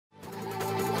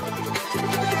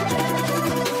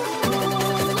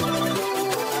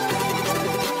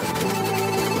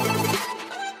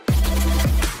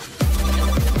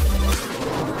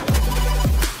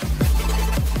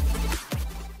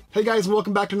Hey guys, and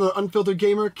welcome back to another Unfiltered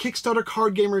Gamer Kickstarter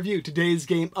card game review. Today's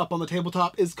game up on the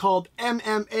tabletop is called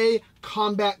MMA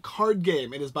Combat Card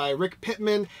Game. It is by Rick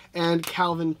Pittman and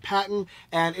Calvin Patton,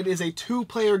 and it is a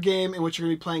two-player game in which you're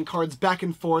going to be playing cards back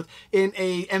and forth in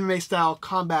a MMA-style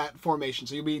combat formation.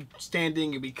 So you'll be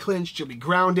standing, you'll be clinched, you'll be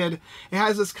grounded. It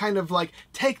has this kind of like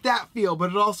take-that feel,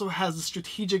 but it also has a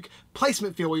strategic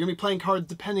placement feel where you're going to be playing cards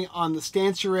depending on the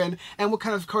stance you're in, and what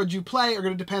kind of cards you play are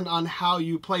going to depend on how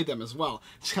you play them as well.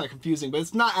 It's kind of confusing, but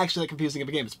it's not actually that confusing of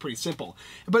a game. It's pretty simple.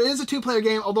 But it is a two-player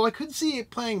game, although I could see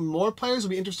it playing more players. It'll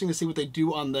be interesting to see what they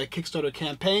do on the Kickstarter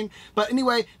campaign. But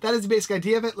anyway, that is the basic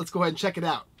idea of it. Let's go ahead and check it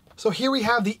out. So here we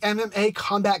have the MMA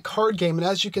Combat Card Game, and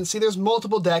as you can see, there's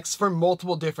multiple decks for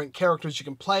multiple different characters you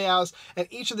can play as, and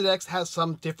each of the decks has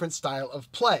some different style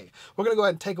of play. We're going to go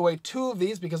ahead and take away two of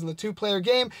these because in the two-player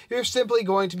game, you're simply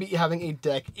going to be having a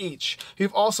deck each.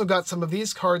 You've also got some of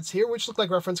these cards here, which look like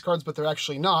reference cards, but they're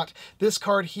actually not. This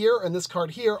card here and this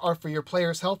card here are for your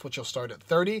player's health, which will start at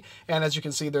 30, and as you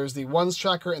can see, there's the 1s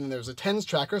tracker and then there's a 10s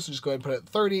tracker, so just go ahead and put it at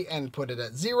 30 and put it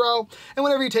at 0, and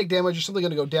whenever you take damage, you're simply going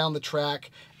to go down the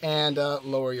track and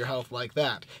lower your health like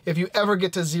that. If you ever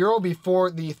get to 0 before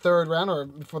the third round or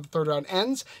before the third round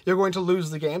ends, you're going to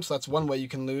lose the game, so that's one way you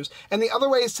can lose. And the other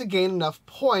way is to gain enough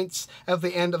points at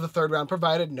the end of the third round,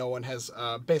 provided no one has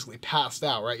basically passed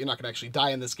out, right? You're not going to actually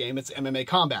die in this game. It's MMA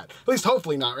combat. At least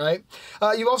hopefully not, right?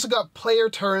 You've also got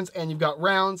player turns, and you've got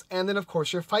rounds, and then of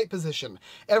course your fight position.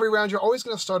 Every round you're always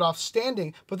going to start off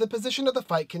standing, but the position of the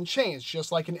fight can change.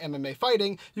 Just like in MMA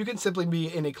fighting, you can simply be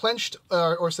in a clenched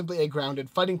or simply a grounded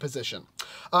fighting position.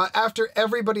 After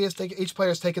everybody has taken, each player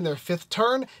has taken their 5th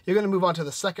turn, you're going to move on to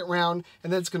the second round,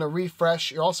 and then it's going to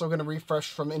refresh. You're also going to refresh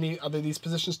from any other of these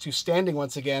positions to standing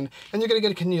once again, and you're going to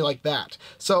get a continue like that.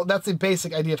 So that's the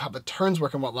basic idea of how the turns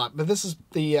work and whatnot, but this is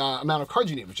the amount of cards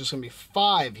you need, which is going to be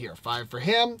 5 here. 5 for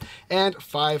him, and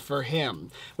 5 for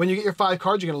him. When you get your 5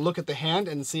 cards, you're going to look at the hand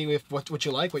and see if what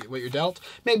you like, what you're dealt.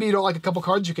 Maybe you don't like a couple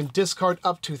cards, you can discard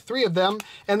up to 3 of them,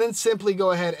 and then simply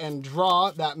go ahead and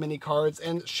draw that many cards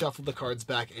and shuffle the cards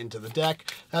back into the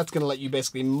deck. That's going to let you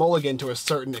basically mulligan to a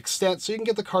certain extent, so you can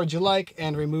get the cards you like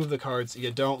and remove the cards you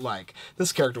don't like.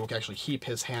 This character will actually keep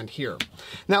his hand here.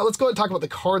 Now let's go ahead and talk about the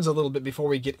cards a little bit before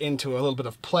we get into a little bit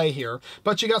of play here.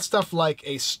 But you got stuff like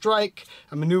a strike,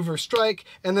 a maneuver strike,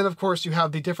 and then of course you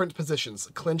have the different positions,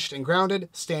 clinched and grounded,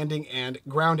 standing and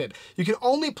grounded. You can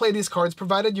only play these cards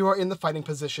provided you are in the fighting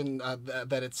position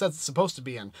that it says it's supposed to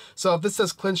be in. So if this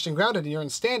says clinched and grounded and you're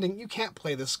in standing, you can't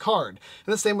play this card.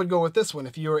 And the same would go with this one.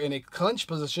 If you were in a clinch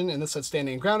position and this said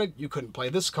standing and grounded, you couldn't play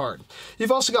this card.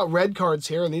 You've also got red cards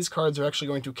here, and these cards are actually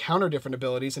going to counter different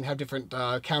abilities and have different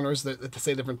counters that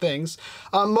say different things.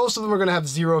 Most of them are going to have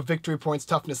 0 victory points,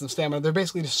 toughness, and stamina. They're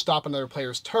basically to stop another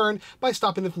player's turn by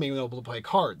stopping them from being able to play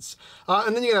cards.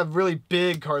 And then you have really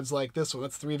big cards like this one.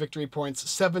 That's 3 victory points,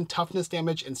 7 toughness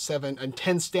damage, and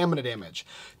 10 stamina damage.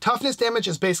 Toughness damage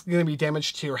is basically going to be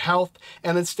damage to your health,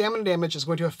 and then stamina damage is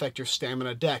going to affect your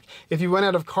stamina deck. If you run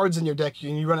out of cards in your deck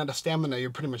and you run out of stamina, you're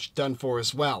pretty much done for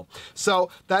as well. So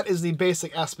that is the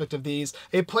basic aspect of these.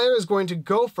 A player is going to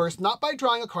go first, not by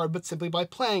drawing a card, but simply by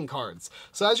playing cards.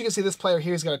 So as you can see, this player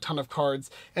here has got a ton of cards,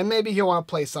 and maybe he'll want to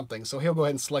play something. So he'll go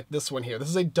ahead and select this one here. This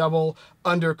is a double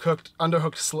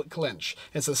underhooked clinch.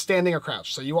 It says standing or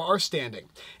crouch, so you are standing.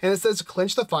 And it says to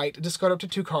clinch the fight, discard up to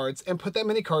 2 cards, and put that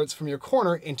many cards from your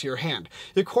corner into your hand.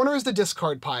 Your corner is the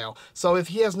discard pile, so if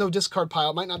he has no discard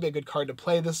pile, it might not be a good card to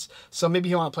play this, so maybe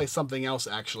he'll want to play something else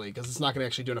actually, because it's not going to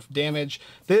actually do enough damage.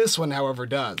 This one, however,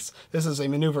 does. This is a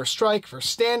maneuver strike for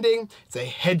standing. It's a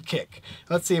head kick.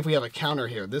 Let's see if we have a counter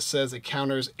here. This says it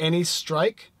counters any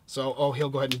strike. So, he'll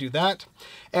go ahead and do that.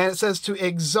 And it says to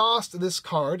exhaust this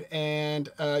card and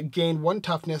gain 1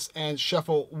 toughness and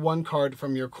shuffle 1 card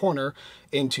from your corner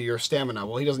into your stamina.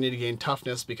 Well, he doesn't need to gain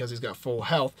toughness because he's got full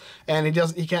health, and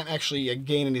he can't actually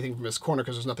gain anything from his corner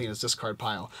because there's nothing in his discard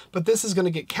pile. But this is going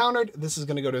to get countered. This is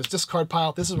going to go to his discard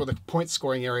pile. This is where the point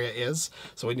scoring area is,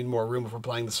 so we need more room if we're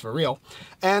playing this for real.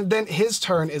 And then his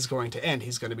turn is going to end.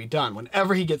 He's going to be done.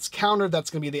 Whenever he gets countered, that's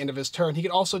going to be the end of his turn. He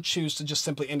can also choose to just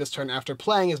simply end his turn after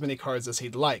playing as many cards as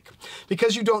he'd like.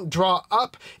 Because you don't draw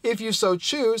up, if you so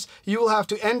choose, you will have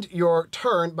to end your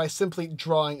turn by simply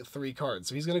drawing 3 cards.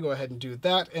 So he's going to go ahead and do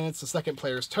that, and it's the second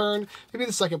player's turn. Maybe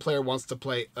the second player wants to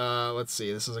play, let's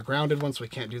see, this is a grounded one, so we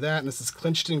can't do that, and this is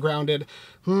clinched and grounded.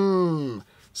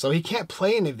 So he can't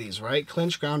play any of these, right?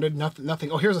 Clinch, grounded,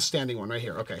 nothing. Oh, here's a standing one right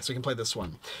here. Okay, so he can play this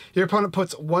one. Your opponent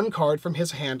puts one card from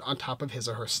his hand on top of his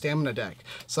or her stamina deck.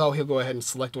 So he'll go ahead and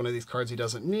select one of these cards he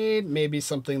doesn't need. Maybe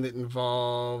something that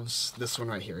involves this one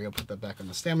right here. He'll put that back on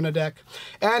the stamina deck.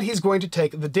 And he's going to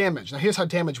take the damage. Now here's how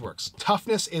damage works.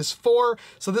 Toughness is 4,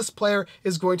 so this player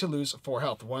is going to lose 4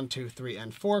 health. 1, 2, 3,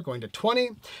 and 4, going to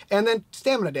 20. And then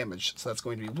stamina damage. So that's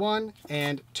going to be 1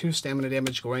 and 2 stamina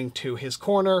damage going to his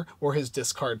corner or his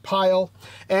discard pile.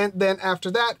 And then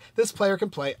after that, this player can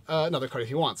play another card if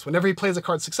he wants. Whenever he plays a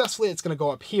card successfully, it's going to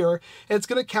go up here, and it's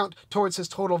going to count towards his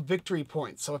total victory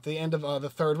points. So at the end of the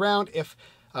third round, if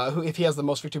he has the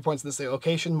most victory points in this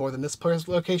location, more than this player's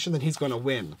location, then he's going to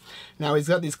win. Now, he's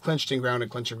got these clinched and grounded,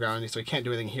 so he can't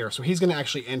do anything here. So he's going to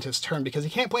actually end his turn because he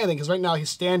can't play anything because right now he's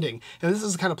standing. And this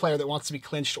is the kind of player that wants to be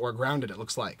clinched or grounded, it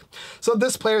looks like. So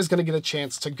this player is going to get a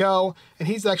chance to go, and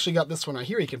he's actually got this one right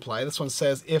here he can play. This one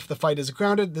says, if the fight is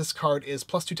grounded, this card is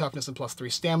 +2 toughness and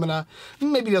 +3 stamina.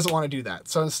 Maybe he doesn't want to do that.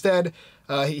 So instead,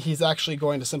 he's actually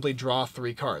going to simply draw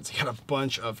 3 cards. He got a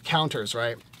bunch of counters,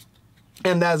 right?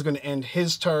 And that is going to end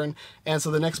his turn. And so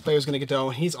the next player is going to get to go,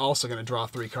 and he's also going to draw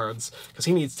 3 cards because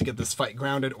he needs to get this fight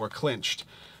grounded or clinched.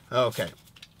 Okay.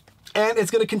 And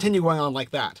it's going to continue going on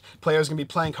like that. Players are going to be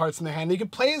playing cards in their hand. You can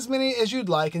play as many as you'd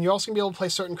like, and you're also going to be able to play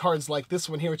certain cards like this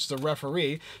one here, which is a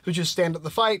referee, which is stand up the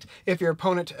fight. If your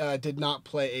opponent did not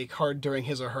play a card during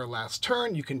his or her last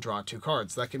turn, you can draw 2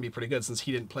 cards. That can be pretty good. Since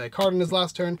he didn't play a card in his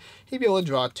last turn, he'd be able to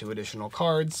draw 2 additional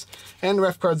cards. And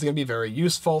ref cards are going to be very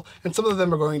useful, and some of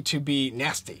them are going to be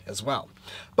nasty as well.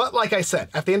 But like I said,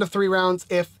 at the end of 3 rounds,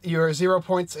 if you're 0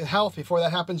 points in health, before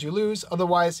that happens, you lose.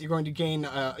 Otherwise, you're going to gain,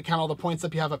 count all the points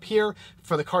up you have up here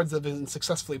for the cards that have been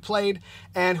successfully played,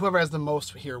 and whoever has the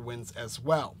most here wins as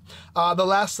well. The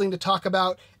last thing to talk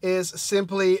about is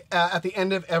simply at the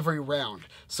end of every round.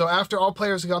 So after all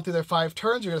players have gone through their 5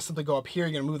 turns, you're going to simply go up here,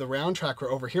 you're going to move the round tracker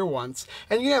over here once,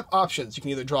 and you can have options. You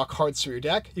can either draw cards from your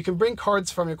deck, you can bring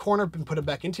cards from your corner and put it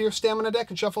back into your stamina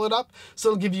deck and shuffle it up, so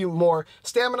it'll give you more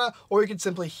stamina, or you can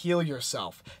simply heal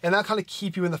yourself, and that'll kind of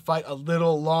keep you in the fight a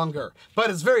little longer. But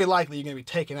it's very likely you're going to be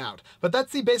taken out. But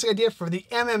that's the basic idea for the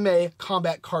MMA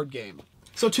combat card game.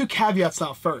 So 2 caveats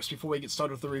now first before we get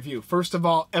started with the review. First of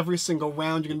all, every single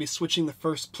round you're going to be switching the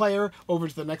first player over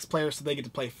to the next player so they get to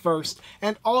play first.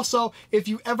 And also, if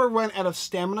you ever run out of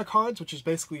stamina cards, which is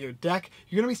basically your deck,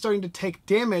 you're going to be starting to take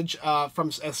damage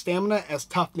from as stamina as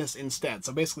toughness instead.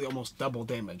 So basically almost double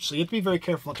damage. So you have to be very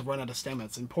careful not to run out of stamina.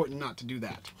 It's important not to do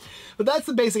that. But that's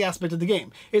the basic aspect of the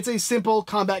game. It's a simple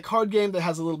combat card game that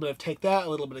has a little bit of take that, a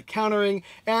little bit of countering,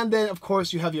 and then of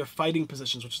course you have your fighting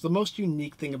positions, which is the most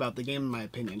unique thing about the game in my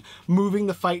opinion. Moving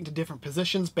the fight into different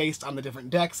positions based on the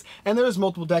different decks, and there's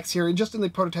multiple decks here, and just in the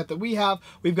prototype that we have,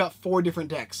 we've got 4 different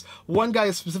decks. One guy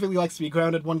specifically likes to be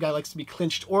grounded, one guy likes to be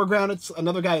clinched or grounded,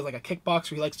 another guy is like a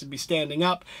kickboxer, he likes to be standing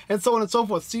up, and so on and so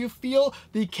forth. So you feel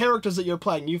the characters that you're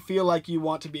playing, you feel like you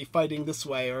want to be fighting this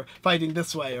way, or fighting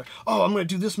this way, or oh, I'm going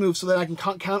to do this move so that I can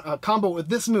combo with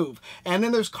this move. And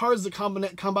then there's cards that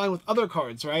combine with other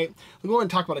cards, right? We'll go ahead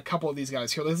and talk about a couple of these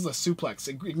guys here. This is a suplex.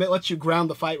 It lets you ground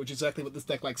the fight, which is exactly what this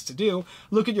deck likes to do.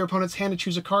 Look at your opponent's hand and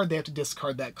choose a card. They have to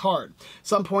discard that card.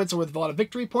 Some points are worth a lot of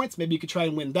victory points. Maybe you could try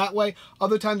and win that way.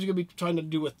 Other times you're going to be trying to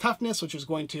do with toughness, which is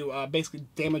going to basically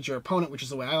damage your opponent, which is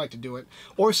the way I like to do it.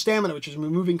 Or stamina, which is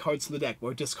removing cards from the deck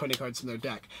or discarding cards from their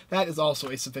deck. That is also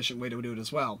a sufficient way to do it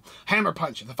as well. Hammer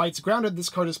punch. If the fight's grounded, this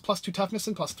card is +2 toughness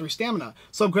and +3 stamina.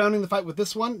 So I'm grounding the fight with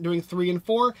this one, doing 3 and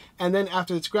 4, and then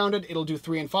after it's grounded, it'll do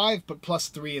 3 and 5, but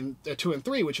 +3 and 2 and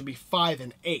 3, which would be 5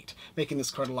 and 8, making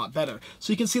this card a lot better.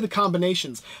 So you can see the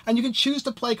combinations, and you can choose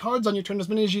to play cards on your turn as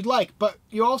many as you'd like, but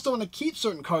you also want to keep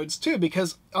certain cards too,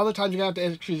 because other times you're going to have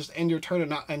to actually just end your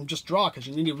turn and just draw, because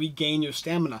you need to regain your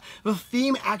stamina. The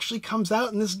theme actually comes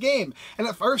out in this game, and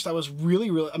at first I was really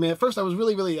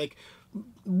like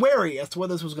wary as to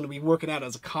whether this was going to be working out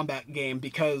as a combat game,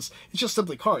 because it's just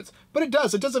simply cards. But it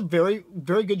does a very,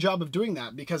 very good job of doing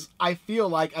that, because I feel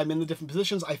like I'm in the different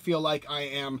positions. I feel like I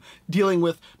am dealing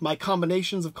with my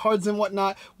combinations of cards and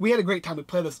whatnot. We had a great time. We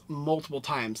played this multiple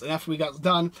times, and after we got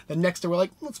done, the next day we're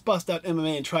like, let's bust out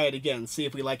MMA and try it again, see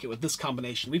if we like it with this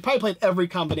combination. We probably played every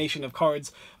combination of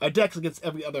cards, decks against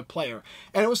every other player,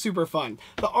 and it was super fun.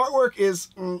 The artwork is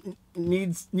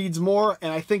needs more,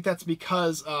 and I think that's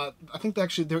because I think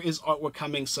that actually there is artwork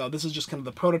coming, so this is just kind of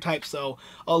the prototype, so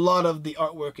a lot of the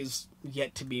artwork is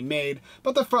yet to be made,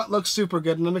 but the front looks super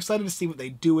good, and I'm excited to see what they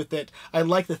do with it. I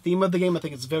like the theme of the game. I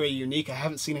think it's very unique. I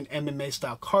haven't seen an MMA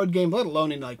style card game, let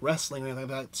alone in like wrestling or anything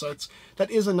like that, so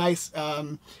that is a nice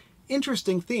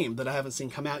interesting theme that I haven't seen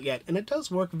come out yet, and it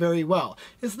does work very well.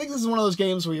 I think this is one of those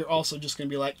games where you're also just going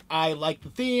to be like, I like the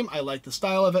theme, I like the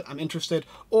style of it, I'm interested,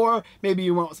 or maybe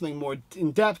you want something more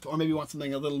in-depth, or maybe you want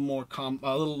something a little more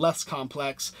a little less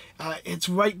complex. It's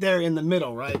right there in the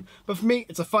middle, right? But for me,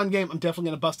 it's a fun game. I'm definitely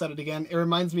going to bust at it again. It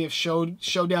reminds me of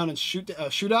Showdown and Shoot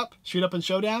Up and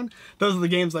Showdown. Those are the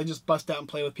games I just bust out and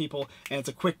play with people, and it's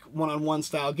a quick one-on-one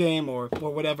style game or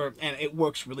whatever, and it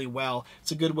works really well.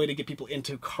 It's a good way to get people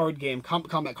into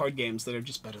combat card games that are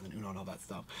just better than Uno and all that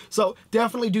stuff. So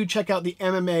definitely do check out the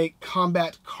MMA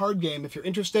combat card game if you're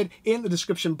interested. In the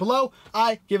description below,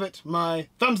 I give it my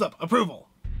thumbs up approval.